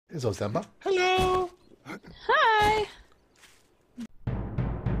Is Ozemba? Hello! Hi!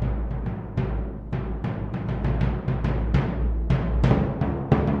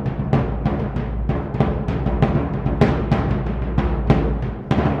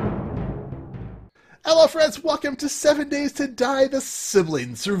 Hello, friends! Welcome to 7 Days to Die, the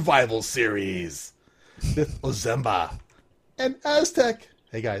Sibling Survival Series with Ozemba and Aztec.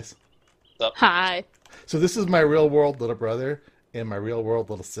 Hey, guys. What's up? Hi. So this is my real-world little brother and my real-world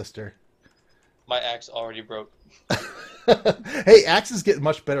little sister. My axe already broke. Hey, axes get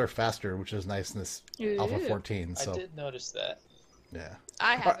much better faster, which is nice in this Ooh. Alpha 14. So I did notice that. yeah,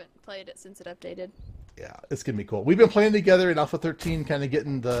 I haven't played it since it updated. yeah, it's gonna be cool. We've been playing together in Alpha 13, kind of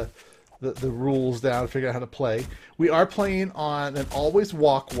getting the rules down, figuring out how to play. We are playing on an always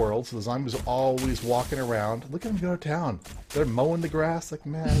walk world, so the zombies are always walking around. Look at them go to town. They're mowing the grass like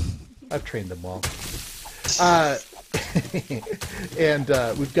mad. I've trained them well. And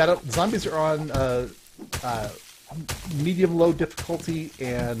we've got zombies are on medium low difficulty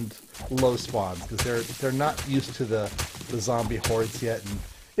and low spawns because they're not used to the zombie hordes yet. And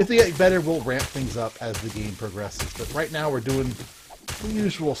if they get better, we'll ramp things up as the game progresses. But right now we're doing the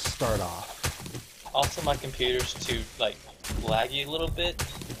usual start off. Also, my computer's too laggy a little bit,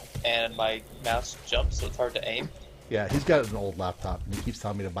 and my mouse jumps, so it's hard to aim. Yeah, he's got an old laptop, and he keeps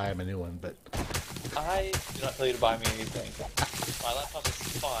telling me to buy him a new one. But I do not tell you to buy me anything. My laptop is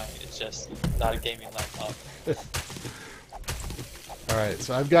fine. It's just not a gaming laptop. all right,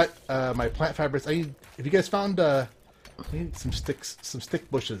 so I've got my plant fibers. Have you guys found? I need some sticks, some stick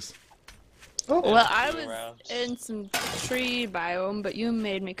bushes. Oh, well, There's I two was around. in some tree biome, but you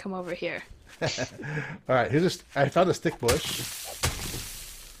made me come over here. All right, I found a stick bush,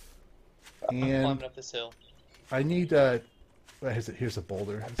 I'm and climbing up this hill. I need here's a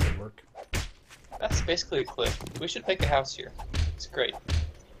boulder. How does it work? That's basically a cliff. We should make a house here. It's great.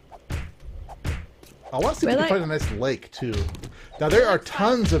 I want to see if we can find a nice lake too. Now there are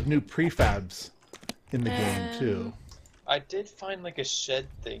tons of new prefabs in the game too. I did find a shed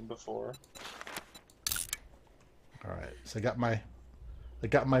thing before. All right, so I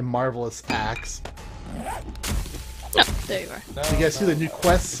got my marvelous axe. Oh, there you are. No, So you guys see the no. new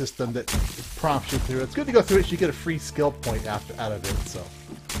quest system that prompts you through. It's good to go through it so you get a free skill point out of it. So,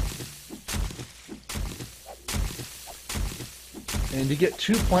 and you get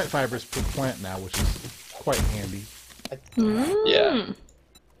 2 plant fibers per plant now, which is quite handy. Yeah.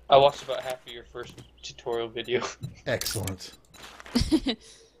 I watched about half of your first tutorial video. Excellent.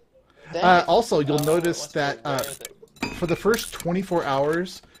 Dang. Also, you'll notice once that we're aware that for the first 24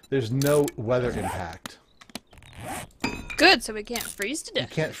 hours, there's no weather impact. Good, so we can't freeze to You death.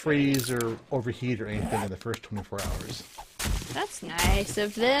 can't freeze or overheat or anything in the first 24 hours. That's nice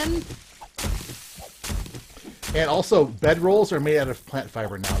of them. And also, bedrolls are made out of plant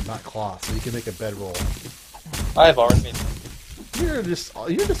fiber now, not cloth, so you can make a bedroll. I have already made. You're just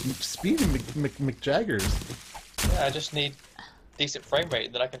speeding McJaggers. Yeah, I just need decent frame rate,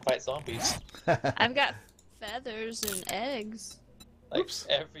 and then I can fight zombies. I've got feathers and eggs. Oops.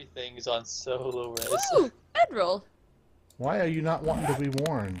 Everything is on so low res. Ooh, bedroll. Why are you not wanting to be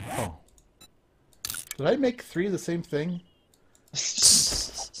warned? Oh. Did I make 3 of the same thing?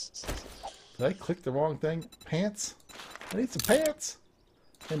 Did I click the wrong thing? Pants? I need some pants!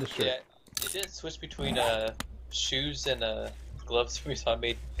 And a shirt. Yeah, it did switch between shoes and gloves for me, so I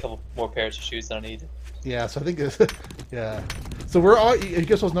made a couple more pairs of shoes than I needed. Yeah, so I think it's, yeah. So we're all, you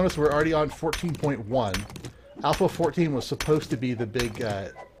guys will notice we're already on 14.1. Alpha 14 was supposed to be the big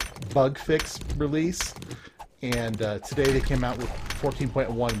bug fix release, and today they came out with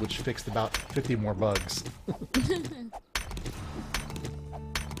 14.1, which fixed about 50 more bugs.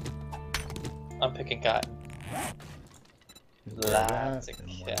 I'm picking cotton. Lots of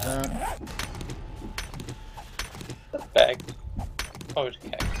cotton. Bag. Oh, it's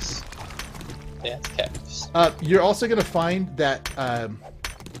cactus. Yeah, it's cactus. You're also going to find that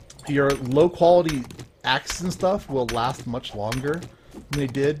your low quality axes and stuff will last much longer than they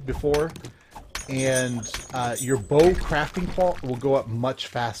did before, and your bow crafting quality will go up much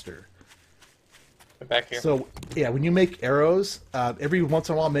faster. We're back here. So yeah, when you make arrows, every once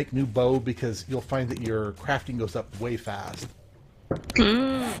in a while make new bow because you'll find that your crafting goes up way fast.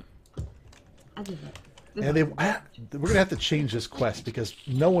 And we're gonna have to change this quest because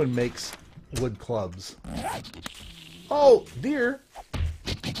no one makes wood clubs. Oh dear!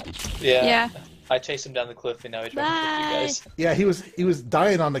 Yeah. I chased him down the cliff, and now he's running with you guys. Yeah, he was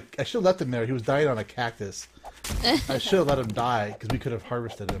dying on the. I should have left him there. He was dying on a cactus. I should have let him die because we could have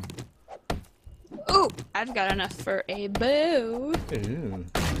harvested him. Ooh, I've got enough for a bow. Ooh.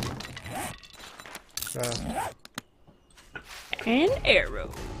 And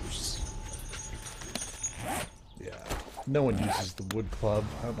arrows. Yeah. No one uses the wood club.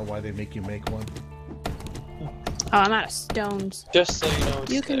 I don't know why they make you make one. Oh, I'm out of stones. Just so you know,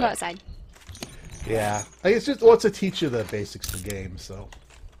 it's You can go outside. Yeah. I guess it's just to teach you the basics of the game, so.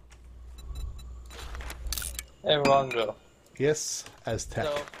 Hey, Rongo. Yes, Aztec.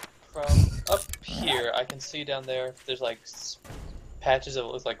 So, from up here, I can see down there, there's like patches of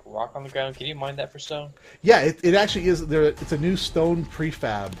what looks like rock on the ground. Can you mine that for stone? Yeah, it actually is. It's a new stone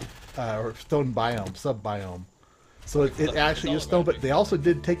prefab, or stone biome, sub-biome. So it actually is stone, but they also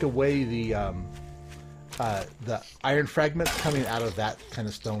did take away the iron fragments coming out of that kind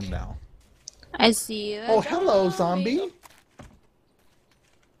of stone now. I see you. Oh, hello, zombie.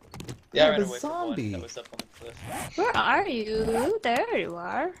 Yeah, I Yeah, ran the away from zombie. one that was up on the cliff. Where are you? There you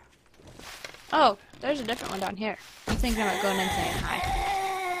are. Oh, there's a different one down here. I'm thinking about going in and saying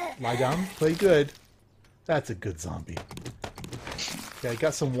hi. Lie down, play good. That's a good zombie. Yeah, I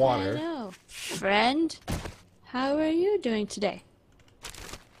got some water. Hello, friend. How are you doing today?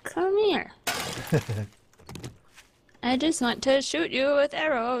 Come here. I just want to shoot you with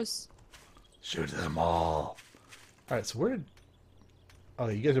arrows. Shoot them all. Alright, so where did... Oh,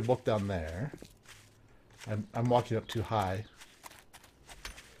 you guys are both down there. I'm walking up too high.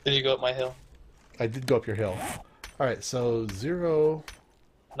 Did you go up my hill? I did go up your hill. Alright, so 0...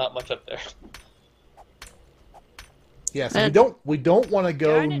 Not much up there. Yeah, so we don't want to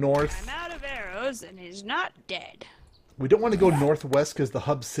go Darn it, north. I'm out of arrows and he's not dead. We don't want to go northwest because the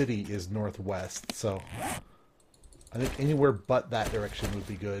hub city is northwest. So I think anywhere but that direction would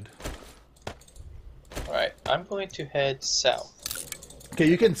be good. Alright, I'm going to head south. Okay,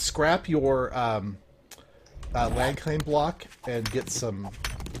 you can scrap your land claim block and get some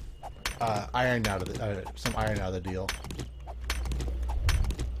iron out of the deal.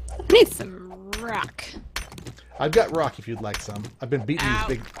 I need some rock. I've got rock if you'd like some. I've been beating Ow,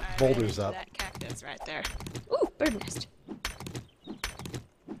 these big I ran boulders into up. That cactus right there. Ooh, bird nest.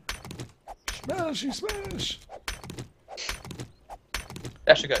 Smashy smash!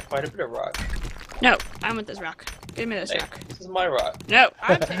 Actually got quite a bit of rock. No, I want this rock. Give me this Hey, rock. this is my rock. No,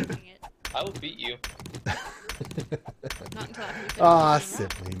 I'm taking it. I will beat you. Not until after we finish Ah, using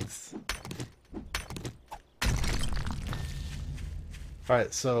rock. siblings.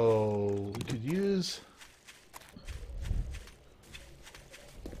 Alright, so we could use...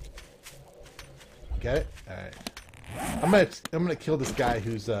 Get it? Alright. I'm gonna kill this guy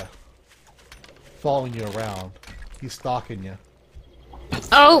who's following you around. He's stalking you.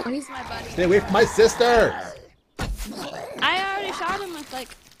 Oh, he's my buddy. Stay away from my sister! I already shot him with like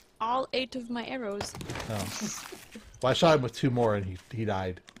all 8 of my arrows. Oh. Well, I shot him with 2 more and he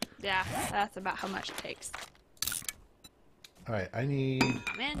died. Yeah, that's about how much it takes. Alright, I need Oh,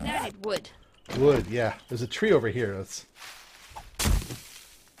 man, now I need wood. wood, yeah. There's a tree over here. Let's...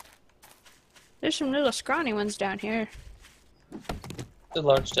 There's some little scrawny ones down here. The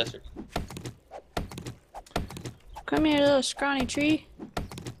large desert. Come here, little scrawny tree.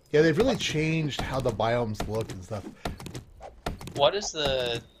 Yeah, they've really changed how the biomes look and stuff. What is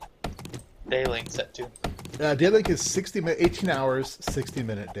the day length set to? Day length is 18 hours,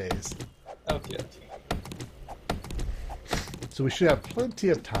 60-minute days. Okay. So we should have plenty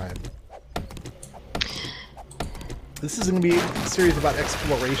of time. This is going to be a series about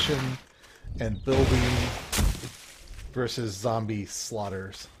exploration and building versus zombie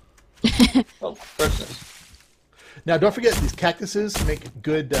slaughters. Oh, persons. Now, don't forget, these cactuses make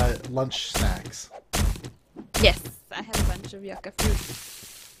good lunch snacks. Yes, I have a bunch of yucca fruit.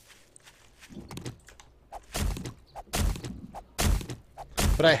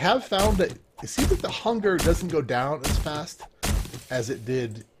 But I have found that it seems like the hunger doesn't go down as fast as it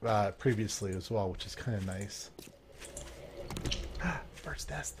did previously as well, which is kind of nice. Bird's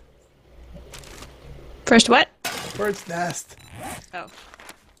nest. First what? Bird's nest. Oh.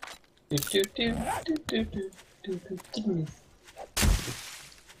 Do, do, do, do, do, do, do, do.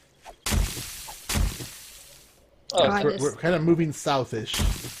 Oh, God. We're kind of moving southish.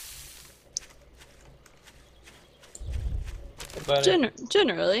 buddy.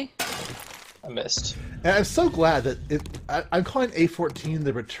 Generally. I missed. And I'm so glad that I'm calling A14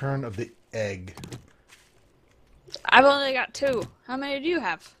 the return of the egg. I've only got 2. How many do you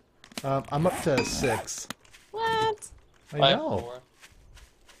have? I'm up to 6. What? I know.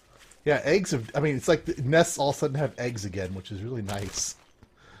 Yeah, eggs have... I mean, it's like the nests all of a sudden have eggs again, which is really nice.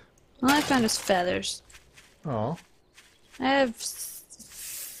 All I found is feathers. Oh. I have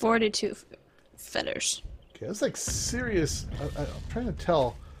 42 feathers. Okay, that's like serious... I'm trying to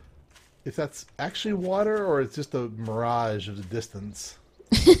tell if that's actually water or it's just a mirage of the distance.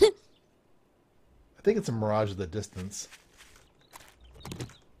 I think it's a mirage of the distance.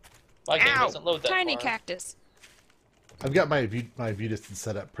 My game Ow! doesn't load that Tiny far. cactus. I've got my view distance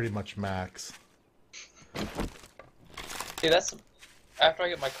set up pretty much max. See, that's after I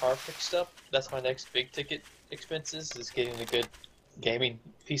get my car fixed up. That's my next big ticket expenses is getting a good gaming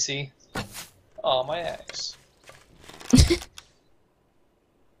PC. Oh, my axe.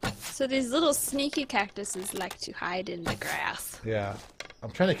 So these little sneaky cactuses like to hide in the grass. Yeah.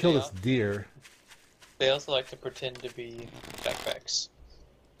 I'm trying to kill this Yeah. deer. They also like to pretend to be backpacks.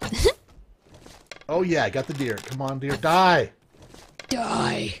 Oh yeah, I got the deer. Come on, deer, die!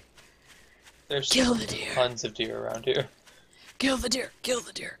 Die! There's Kill the deer. tons of deer around here. Kill the deer! Kill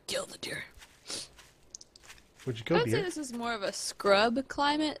the deer! Kill the deer! Where'd you go, I'd say deer? this is more of a scrub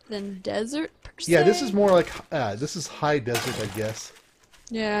climate than desert per se. Yeah, this is more like this is high desert, I guess.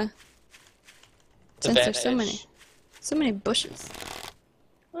 Yeah. Since Savannah there's edge. so many bushes.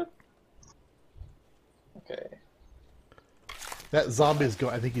 Okay. That zombie is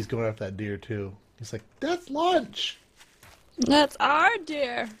going. I think he's going after that deer too. He's like, "That's lunch." That's our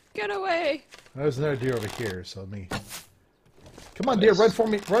deer. Get away! There's another deer over here, so me. Come on, deer, run for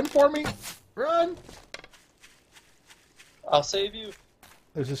me! Run for me! Run! I'll save you.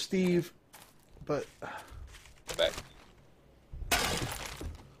 There's a Steve, but Go back.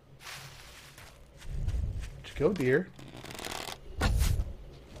 where'd you go, deer?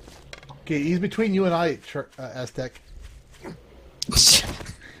 Okay, he's between you and I, Aztec.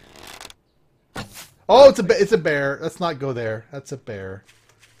 Oh, it's a bear. Let's not go there. That's a bear.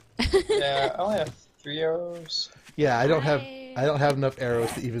 Yeah, I only have 3 arrows. Yeah, I don't have Hi. enough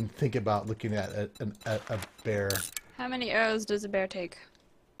arrows to even think about looking at a bear. How many arrows does a bear take?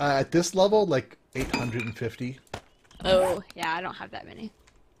 At this level, like 850. Oh, yeah, I don't have that many.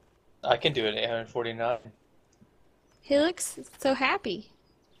 I can do it at 849. He looks so happy.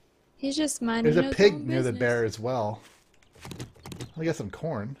 He's just minding There's a his pig own near the business. bear as well. I got some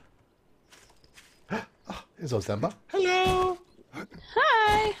corn. Oh, there's Ozemba. Hello.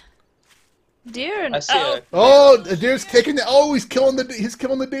 Hi. Deer and I see a Oh, the deer's taking the. Oh, he's killing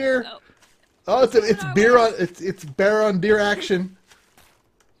the deer. Oh. Oh, it's bear on deer action.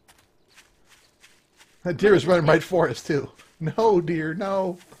 That deer is running right for us too. No, deer,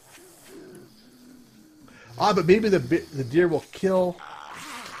 no. Ah, but maybe the deer will kill.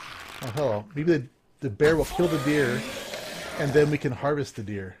 Oh, hello. Maybe the bear will kill the deer, and then we can harvest the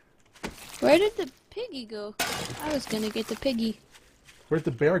deer. Where did the piggy go? I was gonna get the piggy. Where'd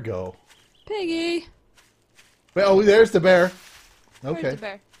the bear go? Piggy. Wait, oh, there's the bear. Where's Okay, the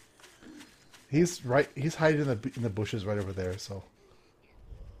bear? he's right. He's hiding in the bushes right over there. So, all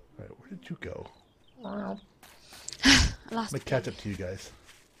right, where did you go? I lost Let me the catch pig. up to you guys.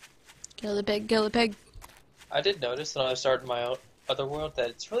 Kill the pig, kill the pig. I did notice when I started my other world that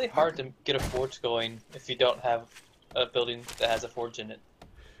it's really hard to get a forge going if you don't have a building that has a forge in it.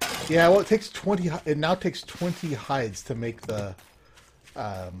 Yeah, well, it takes 20. It now takes 20 hides to make the.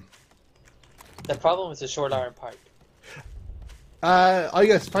 The problem is the short iron pipe. All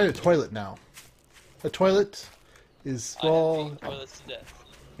you guys find a toilet now. A toilet is I have well, beat toilets to death.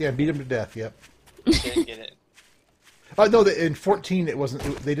 yeah, beat him to death. Yep. Didn't get it. Oh no, in 14 it wasn't.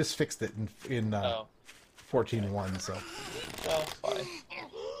 They just fixed it in Oh, 14.1, so well,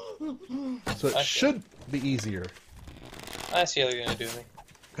 fine. so it Okay. should be easier. I see how you're gonna do me.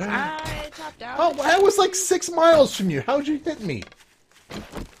 I topped out. Oh, I was like 6 miles from you. How'd you hit me?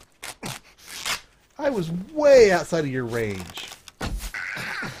 I was way outside of your range.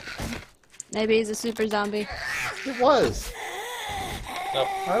 Maybe he's a super zombie. It was. Nope.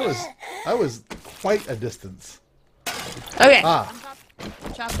 I was quite a distance. Okay. Ah.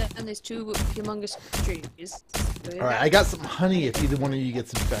 Chop down these 2 humongous trees. All right, I got some honey if either one of you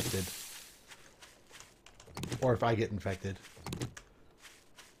gets infected, or if I get infected.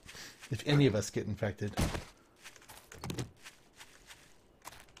 If any of us get infected.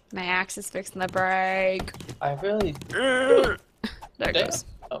 My axe is fixing the break. I really. There it Damn. goes.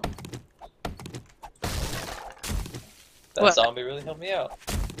 Oh. That What? zombie really helped me out.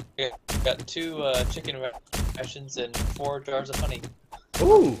 Got 2 chicken rations and 4 jars of honey.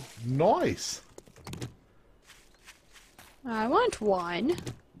 Ooh, nice. I want 1.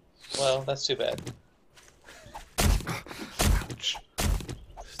 Well, that's too bad. Ouch.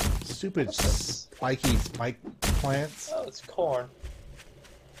 Stupid spiky spike plants. Oh, it's corn.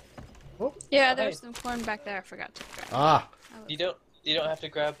 Oh, Yeah, Oh, there's hey. some corn back there. I forgot to grab. ah, You don't have to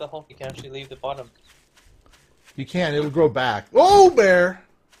grab the whole. You can actually leave the bottom. you can. It'll grow back. Oh, bear.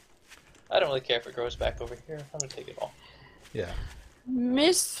 I don't really care if it grows back over here. I'm gonna take it all. Yeah.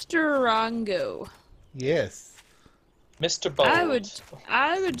 Mr. Rongo, Yes. Mr. Bold.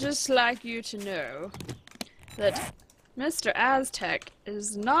 I would just like you to know that Mr. Aztec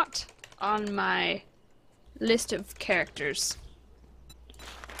is not on my list of characters.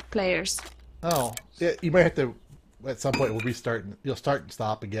 Players. Oh, yeah, you might have to, at some point, we'll restart, and you'll start and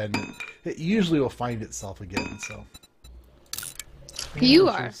stop again. It usually will find itself again, so. You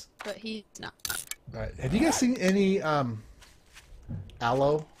are, but he's not. Alright, have you guys seen any,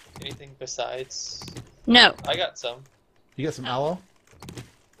 aloe? Anything besides? No. I got some. You got some aloe?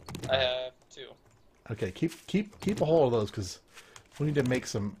 I have 2. Okay, keep a hold of those, because we need to make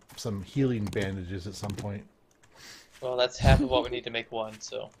some healing bandages at some point. Well, that's half of what we need to make 1,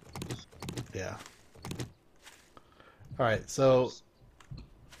 so. Yeah. Alright, so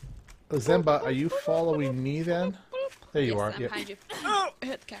Zemba, are you following me then? There you Yes, are. I'm Yep. behind you. Oh, I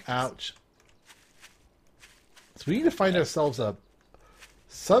hit the cactus. Ouch. So we need to find ourselves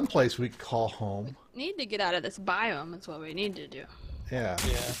someplace we call home. We need to get out of this biome. That's what we need to do. Yeah.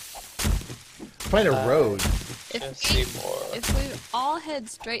 Yeah. Find a road. Just see more. If we all head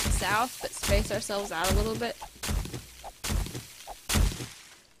straight south but space ourselves out a little bit.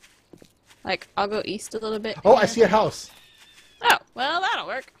 Like, I'll go east a little bit. Oh, I see a house. Oh, well, that'll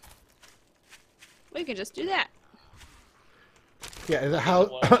work. We can just do that. Yeah, there's a house.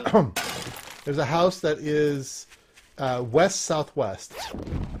 There's a house that is west-southwest.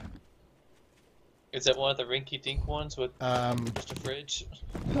 Is that one of the rinky-dink ones with just a fridge?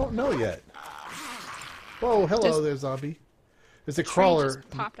 I don't know yet. Whoa, hello Just- there, zombie. There's a Tree crawler. just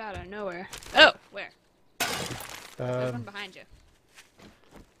popped out of nowhere. Oh, where? There's one Um, behind you.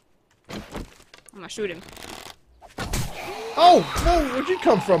 I'm gonna shoot him. oh, no, where'd you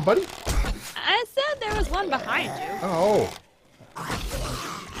come from, buddy? I said there was one behind you. Oh.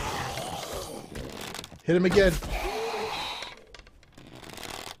 Hit him again.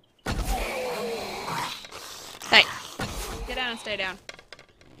 Hey, get down and stay down.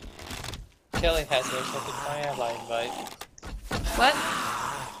 Kelly has accepted my ally invite. What?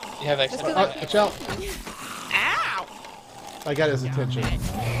 You have accepted Just my Watch out. Ow! I got his attention.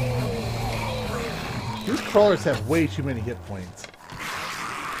 These crawlers have way too many hit points.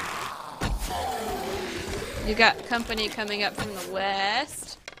 You got company coming up from the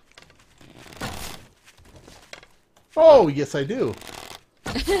west. Oh, yes, I do.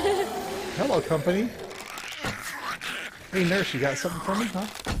 Hello, company. Hey, nurse, you got something for me, huh?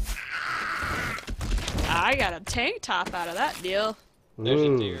 I got a tank top out of that deal. There's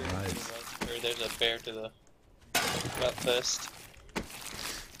Ooh, a deer. nice. Or there's a bear to the gut first.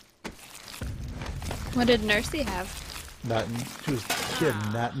 What did Nursey have? Nothing. She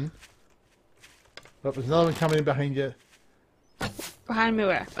had nothing. Oh, there's another one coming in behind you. Behind me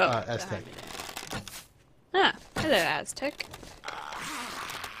where? Oh, Aztec. behind me. Ah, hello Aztec.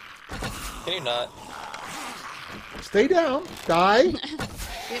 Can you not? Stay down. Die.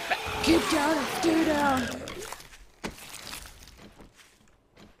 Get back. Get down and stay down.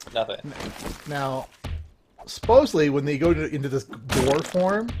 Nothing. Now, supposedly, when they go into this gore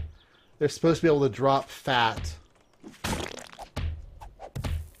form, they're supposed to be able to drop fat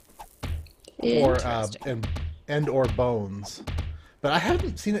or Interesting. and or bones, but I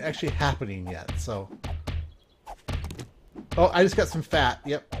haven't seen it actually happening yet. So, oh, I just got some fat.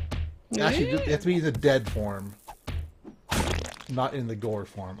 Yep. Actually, it has to be in the dead form, not in the gore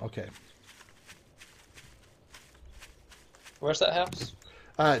form. Okay. Where's that house?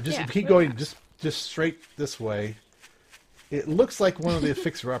 Just Yeah, keep really going. Just straight this way. It looks like one of the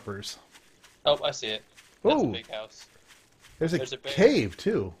fixer-uppers. Oh, I see it. That's a Ooh. big house. There's a There's a bear. cave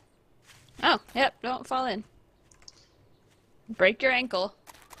too. Oh, yep, don't fall in. Break your ankle.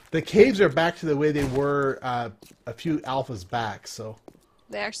 The caves are back to the way they were a few alphas back, so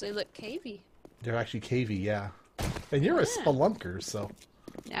They actually look cavey. they're actually cavey, yeah. And you're a spelunker, so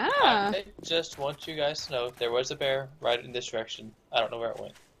Yeah. I just want you guys to know there was a bear right in this direction. I don't know where it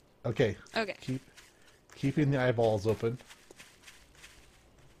went. okay. Okay. Keeping the eyeballs open.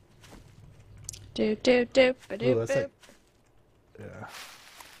 Do do do ba Ooh, do that's boop. like, yeah.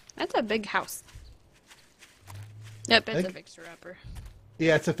 That's a big house. Yep, it's a think- fixer-upper.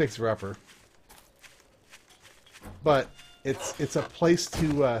 Yeah, it's a fixer-upper. But it's a place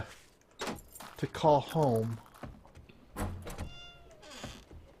to call home.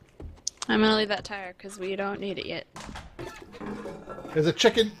 I'm gonna leave that tire because we don't need it yet. There's a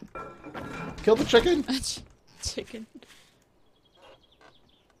chicken. Kill the chicken. Chicken.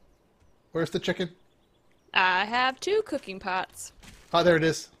 Where's the chicken? I have 2 cooking pots. Oh, there it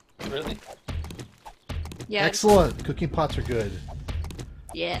is. Really? Yeah. Excellent. Cooking pots are good.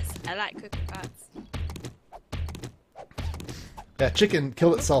 Yes, I like cooking pots. That chicken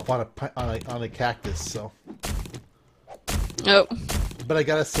killed itself on a cactus, so. Oh, But I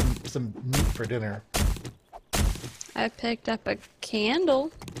got us some meat for dinner. I picked up a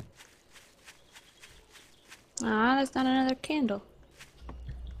candle. Ah, that's not another candle.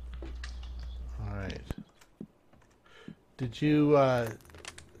 Alright. Did you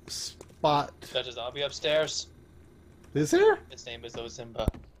spot... There's a zombie upstairs. Is there? His name is Ozimba.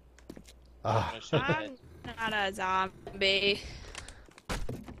 I'm Ah, gonna shoot the head. I'm not a zombie.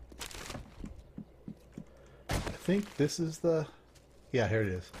 I think this is the... Yeah, here it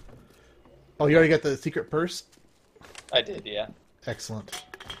is. Oh, you already got the secret purse? I did, yeah. Excellent.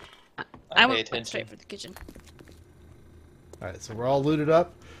 I pay went attention. straight for the kitchen. Alright, so we're all looted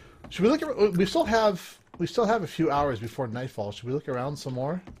up. Should we look at... We still have a few hours before nightfall. Should we look around some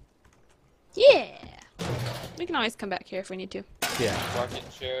more? Yeah! We can always come back here if we need to. Yeah. Mark it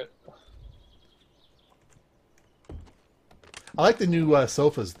and share it. I like the new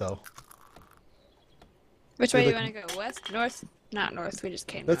sofas, though. Which way Yeah, do you want to go? West? North? Not north, we just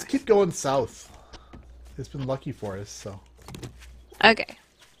came Let's north. keep going south. It's been lucky for us, so... Okay.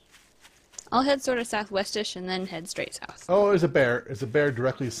 I'll head sort of southwestish and then head straight south. Oh, there's a bear. There's a bear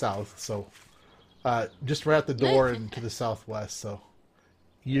directly south, so... just right at the door and to the southwest, so...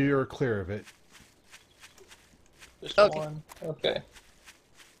 You're clear of it. Just Okay. one. Okay.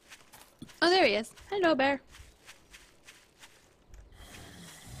 Oh, there he is. Hello, bear.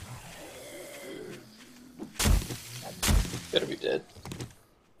 Better be dead.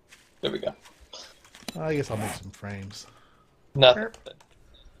 There we go. I guess I'll make some frames. Nothing.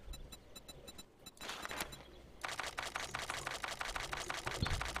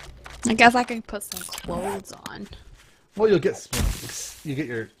 I guess I can put some clothes on. Well, you'll get some, you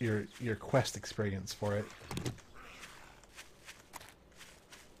get your quest experience for it.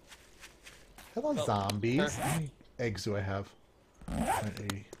 Hello, Oh, zombies. her- How many eggs do I have?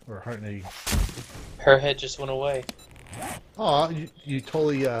 180 or 180. Her head just went away. Aw, you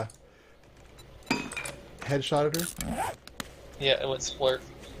totally headshotted her. Yeah, it went splurt.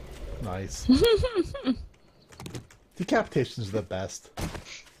 Nice. Decapitations are the best.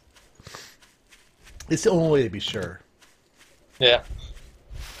 It's the only way to be sure. Yeah.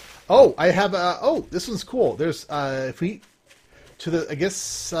 Oh, I have oh, this one's cool. There's if we to the I guess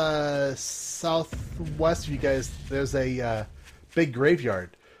southwest of you guys, there's a big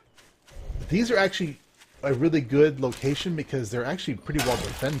graveyard. These are actually a really good location because they're actually pretty well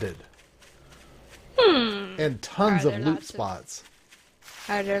defended. And tons Are of there loot lots of- spots.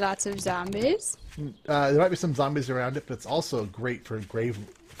 Are there lots of zombies? There might be some zombies around it, but it's also great for grave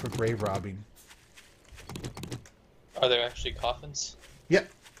robbing. Are there actually coffins? Yep.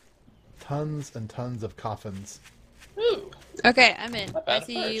 Tons and tons of coffins. Ooh. Okay, I'm in. Not I bad at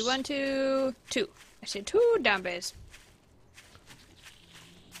see first. 1, 2, 2. I see 2 zombies.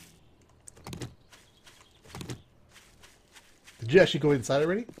 Did you actually go inside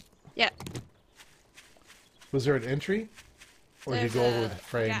already? Yeah. Was there an entry? Or did you There's go over a with the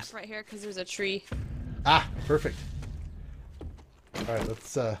frames? gap right here because there's a tree. Ah, perfect. Alright,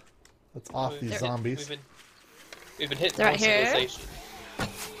 let's off these We've- zombies. We've been hitting They're right one here. civilization.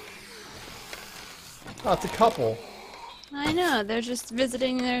 Oh, it's a couple. I know, they're just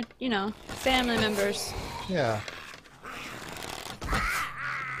visiting their, family members. Yeah.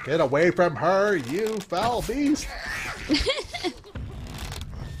 Get away from her, you foul beast!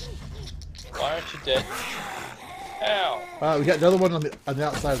 Why aren't you dead? Ow. We got another one on the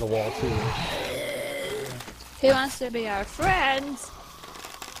outside of the wall too. Who wants to be our friends?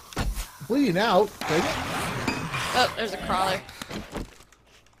 Bleeding out. Dang it. Oh, there's a crawler.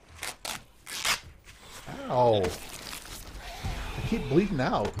 Ow. I keep bleeding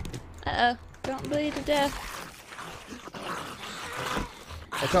out. Uh-oh, don't bleed to death.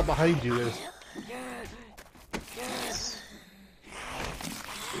 Watch out behind you is. Good.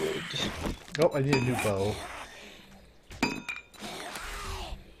 Oh, I need a new bow.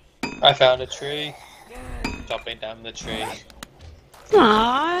 I found a tree. Jumping down the tree.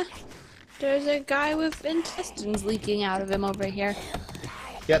 Aww. There's a guy with intestines leaking out of him over here.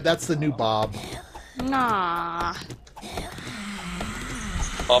 Yeah, that's the new Bob. Nah.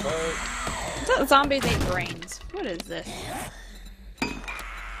 Bummer. I thought zombies ate brains. What is this?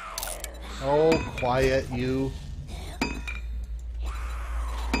 Oh, quiet you.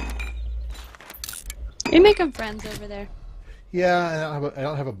 You're making friends over there. Yeah, I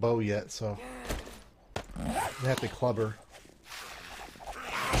don't have a bow yet, so I have to club her.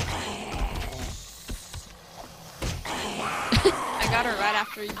 I got her right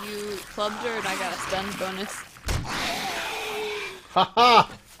after you clubbed her and I got a stun bonus. Haha!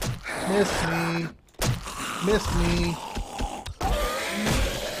 Miss me. Miss me.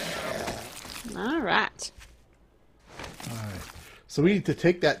 Alright. Alright. So we need to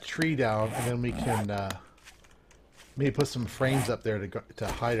take that tree down, and then we can maybe put some frames up there to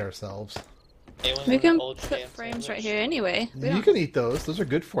hide ourselves. Anyone We want an can old put sham frames right sandwich? here anyway. We You don't... can eat those. Those are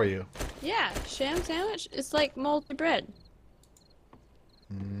good for you. Yeah, sham sandwich. It's like moldy bread.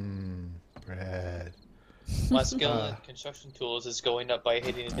 Mmm, bread. My skill in construction tools is going up by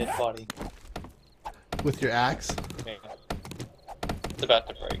hitting a dead body. With your axe? Yeah. It's about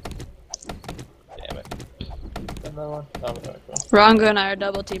to break. Damn it. Another one? Oh, okay. Rongo and I are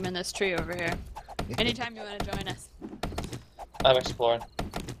double teaming this tree over here. Anytime you want to join us. I'm exploring.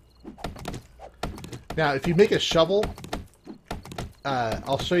 Now, if you make a shovel,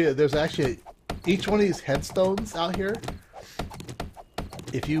 I'll show you. There's actually each one of these headstones out here.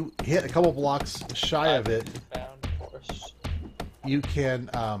 If you hit a couple blocks shy of it, Found forest. you can,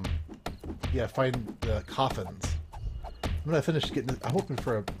 find the coffins. When I finish getting, I'm hoping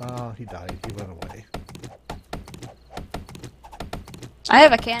for a. Oh, he died. He went away. I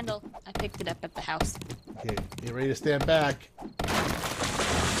have a candle. I picked it up at the house. Okay, you ready to stand back?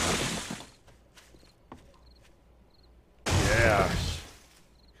 Yeah.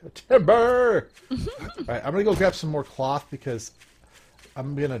 Timber! Alright, I'm gonna go grab some more cloth because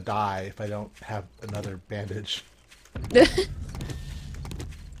I'm gonna die if I don't have another bandage. Okay,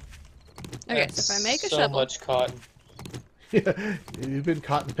 That's so if I make a so shovel... much cotton. Yeah, you've been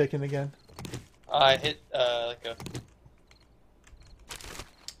cotton picking again? I hit like a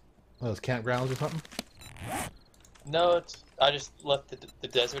One of those campgrounds or something? no. I just left the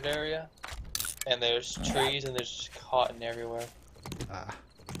desert area, and there's trees and there's just cotton everywhere. Ah.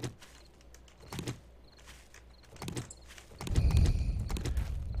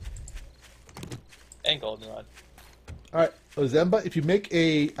 And goldenrod. Alright, Ozemba, if you make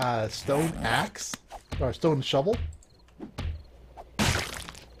a stone axe, or a stone shovel,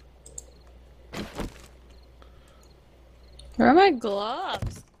 Where are my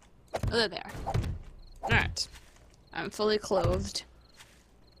gloves? Oh, there they are. Alright. I'm fully clothed.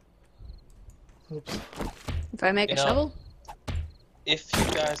 oops. If I make You a know- shovel... If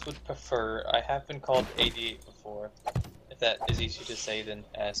you guys would prefer, I have been called 88 before. If that is easier to say than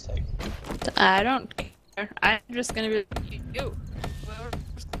Aztec. I don't care. I'm just gonna be you.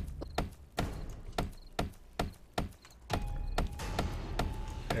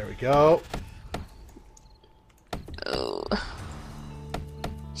 There we go. Oh.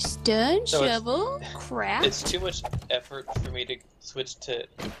 Stone So it's- shovel? Crap. It's too much effort for me to switch to,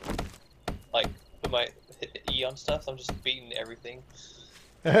 like, put my hit E on stuff. So I'm just beating everything.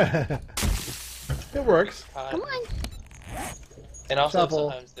 It works. Come on. And also Shovel.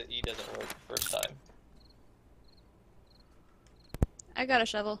 sometimes the E doesn't work the first time. I got a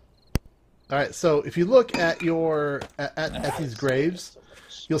shovel. Alright, so if you look at your at these graves,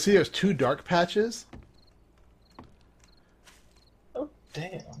 you'll see there's two dark patches. Oh,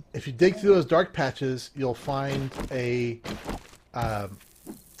 damn. If you dig through those dark patches, you'll find a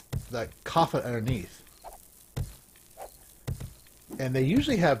that coffin underneath. And they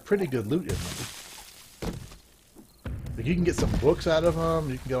usually have pretty good loot in them. Like you can get some books out of them,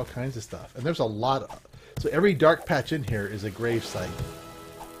 you can get all kinds of stuff. And there's a lot of... So every dark patch in here is a grave site.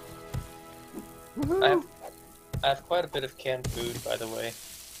 Woohoo! I have quite a bit of canned food, by the way,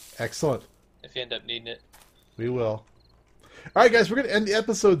 Excellent. if you end up needing it. We will. All right, guys, we're going to end the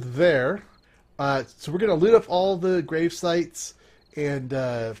episode there. So we're going to loot up all the grave sites and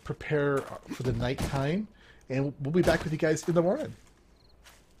prepare for the nighttime. And we'll be back with you guys in the morning.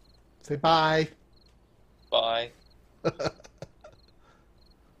 Say bye. Bye.